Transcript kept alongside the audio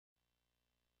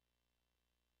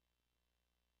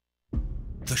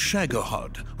The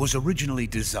Shagohod was originally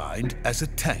designed as a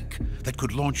tank that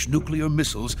could launch nuclear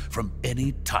missiles from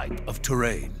any type of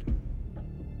terrain.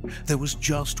 There was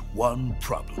just one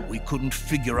problem we couldn't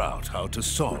figure out how to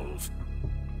solve.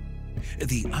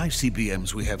 The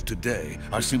ICBMs we have today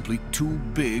are simply too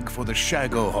big for the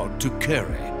Shagohod to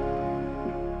carry.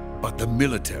 But the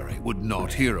military would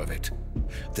not hear of it.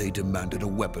 They demanded a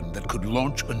weapon that could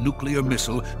launch a nuclear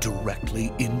missile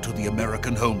directly into the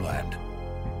American homeland.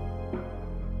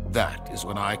 That is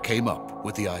when I came up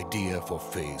with the idea for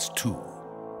Phase 2.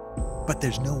 But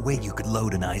there's no way you could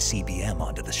load an ICBM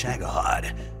onto the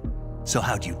Shagohod. So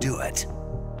how'd you do it?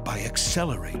 By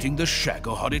accelerating the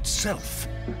Shagohod itself.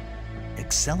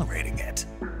 Accelerating it?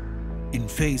 In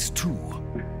Phase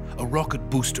 2, a rocket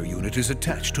booster unit is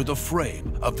attached to the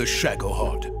frame of the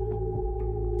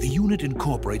Shagohod. The unit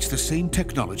incorporates the same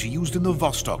technology used in the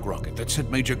Vostok rocket that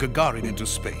sent Major Gagarin into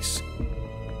space.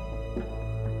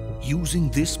 Using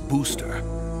this booster,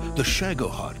 the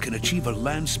Shagohod can achieve a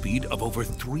land speed of over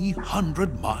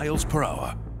 300 miles per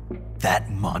hour.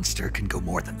 That monster can go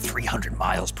more than 300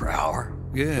 miles per hour?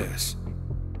 Yes.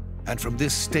 And from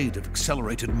this state of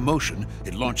accelerated motion,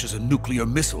 it launches a nuclear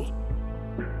missile.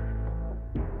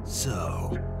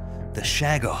 So, the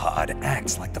Shagohod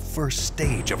acts like the first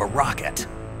stage of a rocket.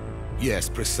 Yes,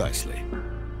 precisely.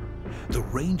 The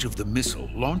range of the missile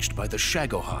launched by the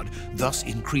Shagohod thus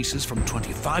increases from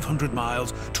 2,500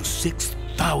 miles to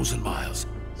 6,000 miles.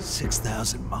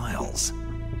 6,000 miles?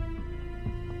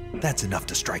 That's enough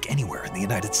to strike anywhere in the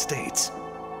United States.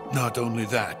 Not only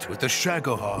that, with the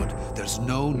Shagohod, there's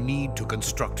no need to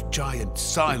construct giant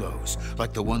silos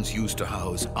like the ones used to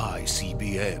house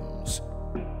ICBMs.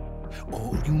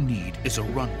 All you need is a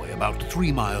runway about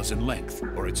 3 miles in length,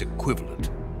 or its equivalent.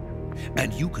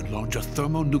 And you can launch a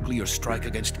thermonuclear strike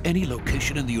against any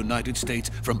location in the United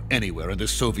States from anywhere in the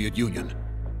Soviet Union.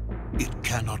 It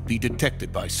cannot be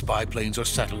detected by spy planes or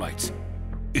satellites.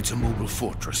 It's a mobile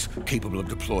fortress capable of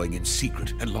deploying in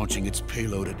secret and launching its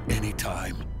payload at any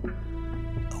time.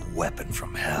 A weapon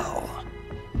from hell.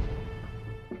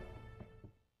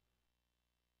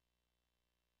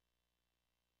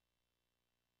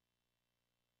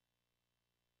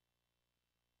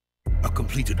 A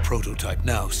completed prototype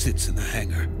now sits in the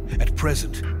hangar. At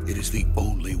present, it is the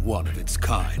only one of its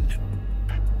kind.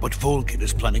 But Volgin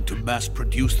is planning to mass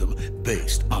produce them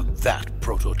based on that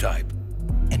prototype.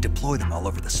 And deploy them all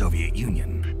over the Soviet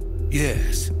Union.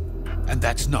 Yes, and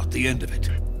that's not the end of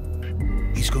it.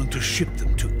 He's going to ship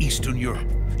them to Eastern Europe,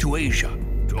 to Asia,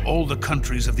 to all the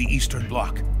countries of the Eastern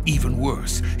Bloc. Even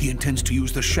worse, he intends to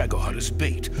use the Shagohod as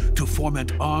bait to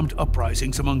foment armed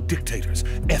uprisings among dictators,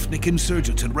 ethnic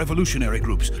insurgents, and revolutionary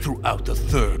groups throughout the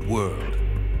Third World.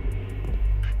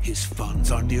 His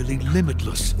funds are nearly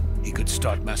limitless. He could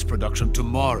start mass production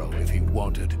tomorrow if he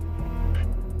wanted.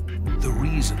 The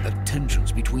reason that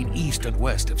tensions between East and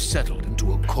West have settled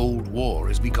into a Cold War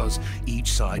is because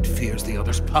each side fears the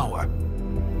other's power.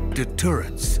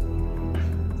 Deterrence.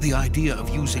 The idea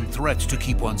of using threats to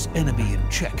keep one's enemy in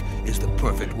check is the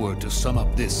perfect word to sum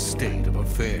up this state of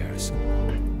affairs.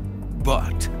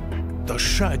 But the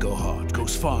Shagohod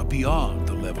goes far beyond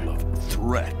the level of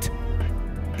threat.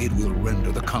 It will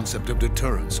render the concept of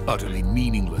deterrence utterly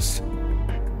meaningless.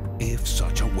 If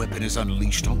such a weapon is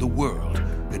unleashed on the world,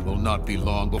 it will not be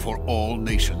long before all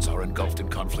nations are engulfed in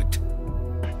conflict.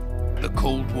 The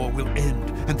Cold War will end,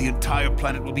 and the entire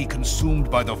planet will be consumed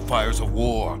by the fires of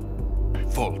war.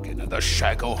 Volgin and the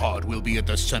Shagohod will be at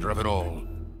the center of it all.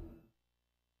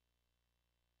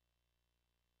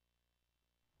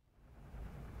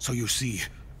 So you see,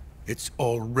 it's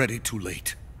already too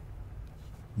late.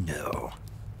 No,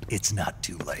 it's not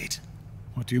too late.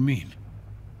 What do you mean?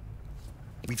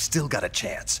 We've still got a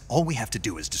chance. All we have to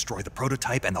do is destroy the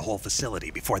prototype and the whole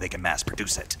facility before they can mass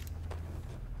produce it.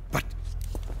 But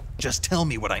just tell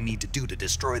me what I need to do to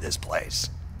destroy this place.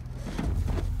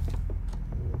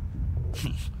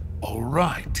 All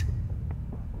right.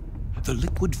 The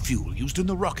liquid fuel used in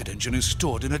the rocket engine is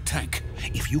stored in a tank.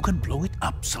 If you can blow it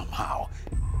up somehow,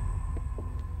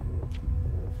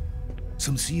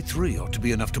 some C3 ought to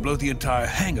be enough to blow the entire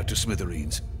hangar to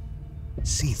smithereens.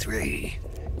 C3?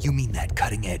 You mean that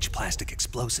cutting-edge plastic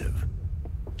explosive?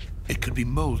 It could be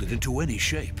molded into any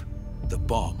shape. The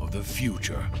bomb of the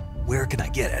future. Where can I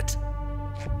get it?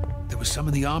 There was some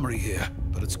in the armory here,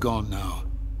 but it's gone now.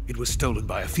 It was stolen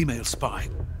by a female spy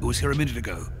who was here a minute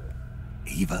ago.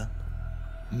 Eva?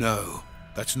 No,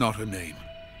 that's not her name.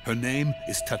 Her name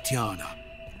is Tatiana.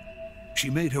 She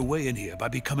made her way in here by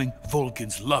becoming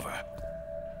Volgin's lover.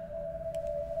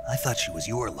 I thought she was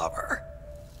your lover.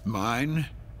 Mine?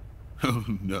 Oh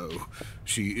no,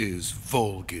 she is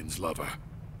Volgin's lover.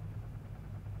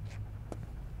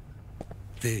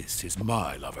 This is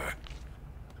my lover.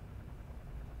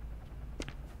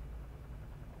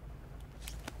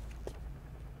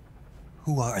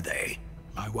 Who are they?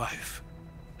 My wife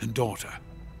and daughter.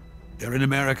 They're in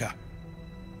America.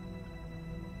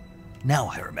 Now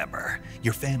I remember.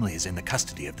 Your family is in the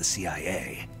custody of the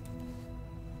CIA.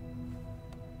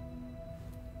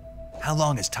 How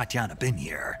long has Tatiana been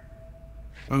here?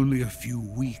 Only a few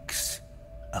weeks.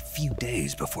 A few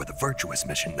days before the Virtuous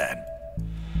mission, then.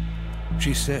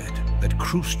 She said that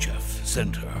Khrushchev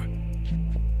sent her.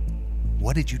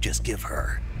 What did you just give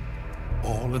her?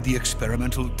 All of the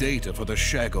experimental data for the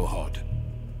Shagohod.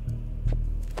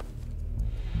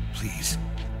 Please,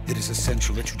 it is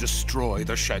essential that you destroy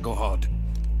the Shagohod.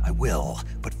 I will,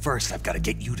 but first I've got to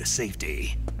get you to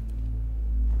safety.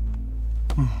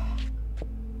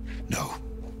 No.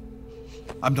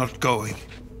 I'm not going.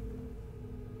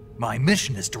 My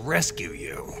mission is to rescue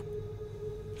you.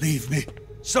 Leave me.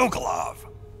 Sokolov!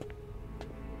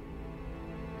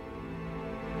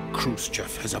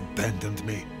 Khrushchev has abandoned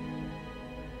me.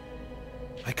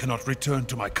 I cannot return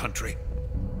to my country.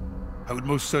 I would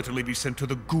most certainly be sent to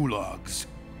the gulags.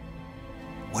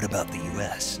 What about the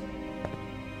US?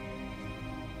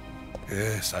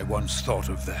 Yes, I once thought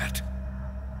of that.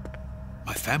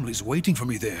 My family's waiting for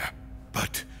me there.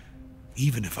 But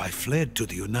even if I fled to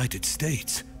the United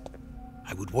States,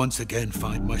 I would once again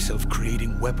find myself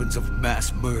creating weapons of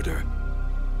mass murder.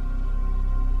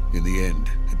 In the end,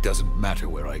 it doesn't matter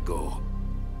where I go.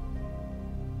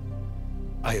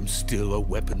 I am still a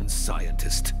weapons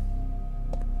scientist.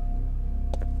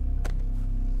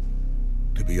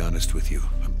 To be honest with you,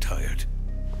 I'm tired.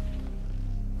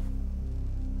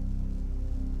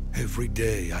 Every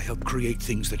day I help create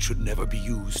things that should never be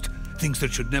used, things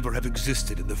that should never have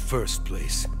existed in the first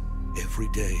place. Every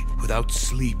day, without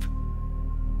sleep.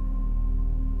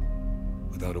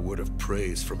 Without a word of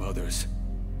praise from others.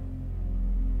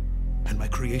 And my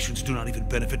creations do not even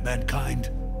benefit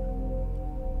mankind.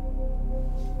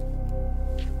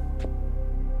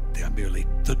 They are merely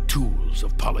the tools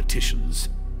of politicians.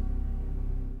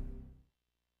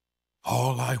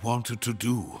 All I wanted to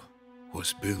do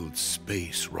was build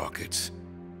space rockets.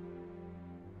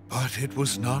 But it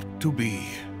was not to be.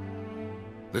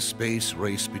 The space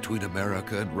race between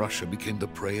America and Russia became the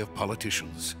prey of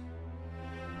politicians.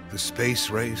 The space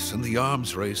race and the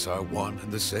arms race are one and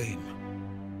the same.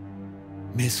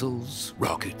 Missiles,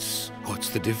 rockets, what's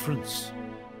the difference?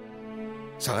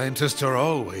 Scientists are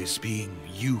always being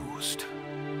used.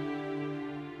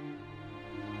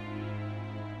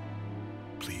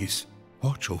 Please,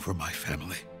 watch over my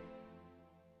family.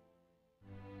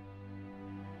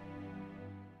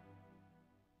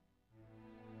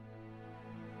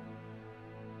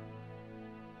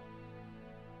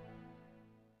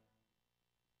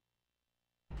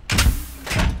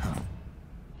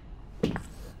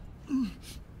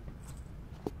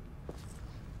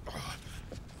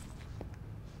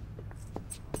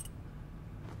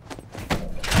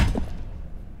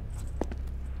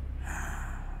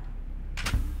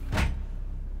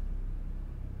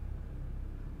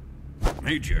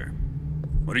 Major,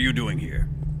 what are you doing here?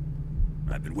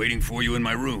 I've been waiting for you in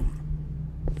my room.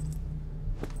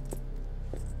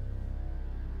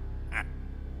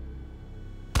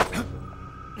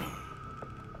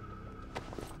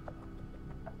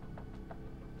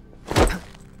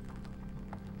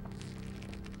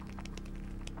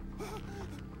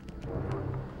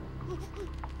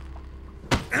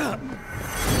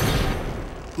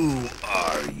 Who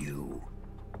are you?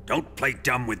 Don't play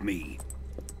dumb with me.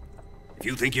 If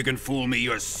you think you can fool me,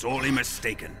 you're sorely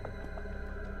mistaken.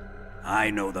 I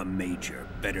know the Major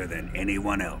better than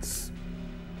anyone else.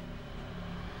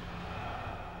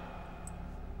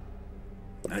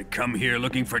 I come here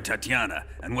looking for Tatiana,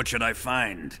 and what should I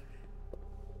find?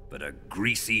 But a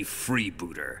greasy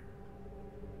freebooter.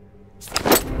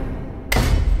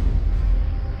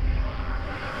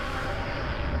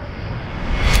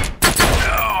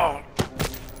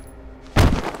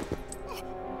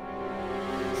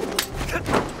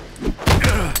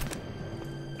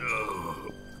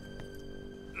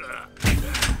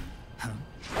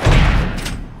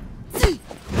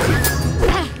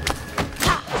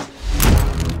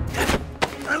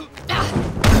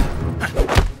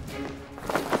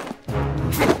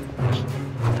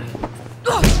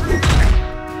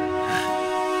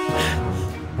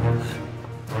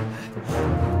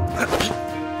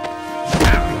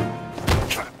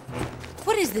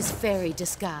 This fairy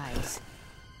disguise.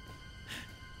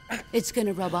 It's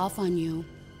gonna rub off on you.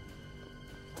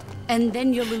 And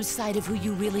then you'll lose sight of who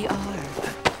you really are.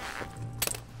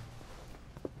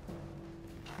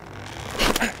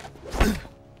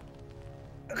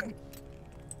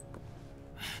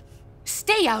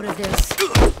 way out of this.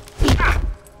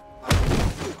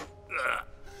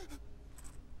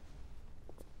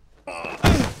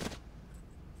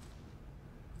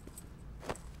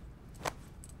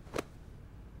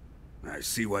 I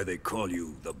see why they call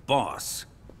you the boss.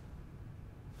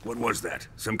 What was that?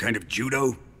 Some kind of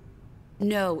judo?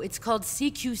 No, it's called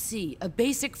CQC, a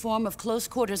basic form of close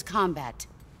quarters combat.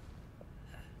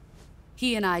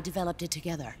 He and I developed it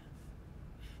together.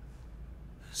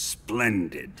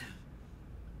 Splendid.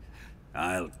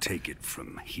 I'll take it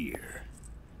from here.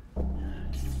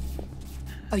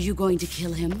 Are you going to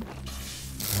kill him?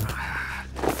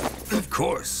 Of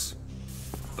course.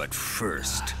 But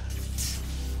first,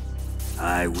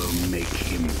 I will make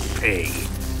him pay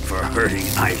for hurting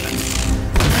Ivan.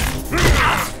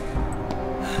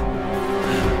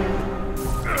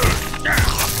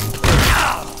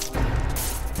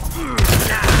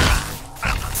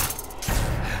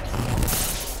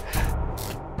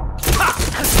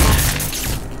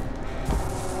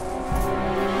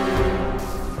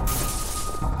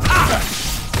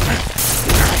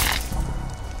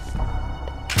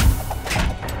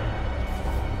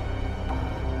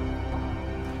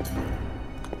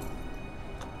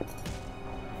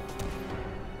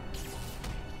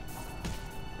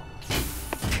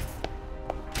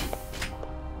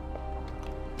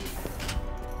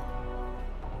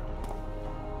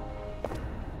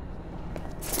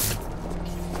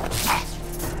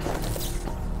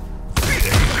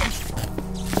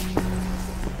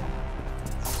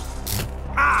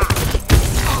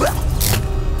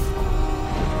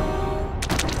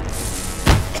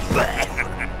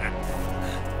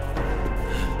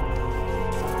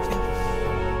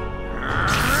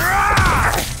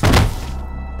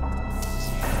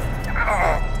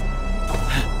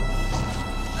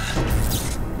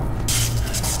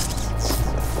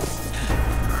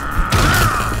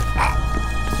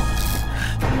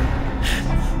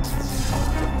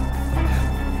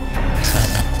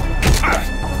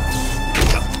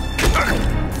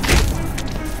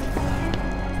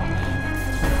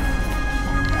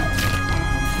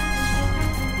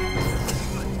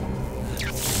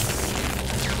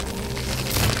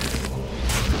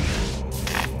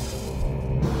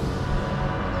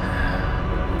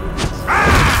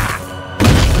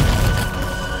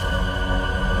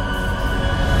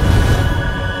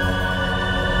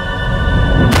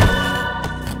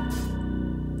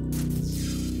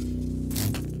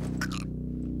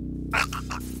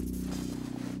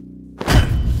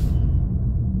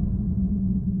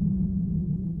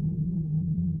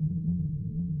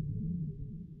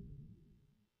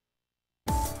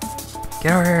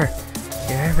 Get over here!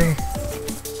 You hear me?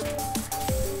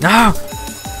 No!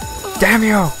 Damn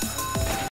you!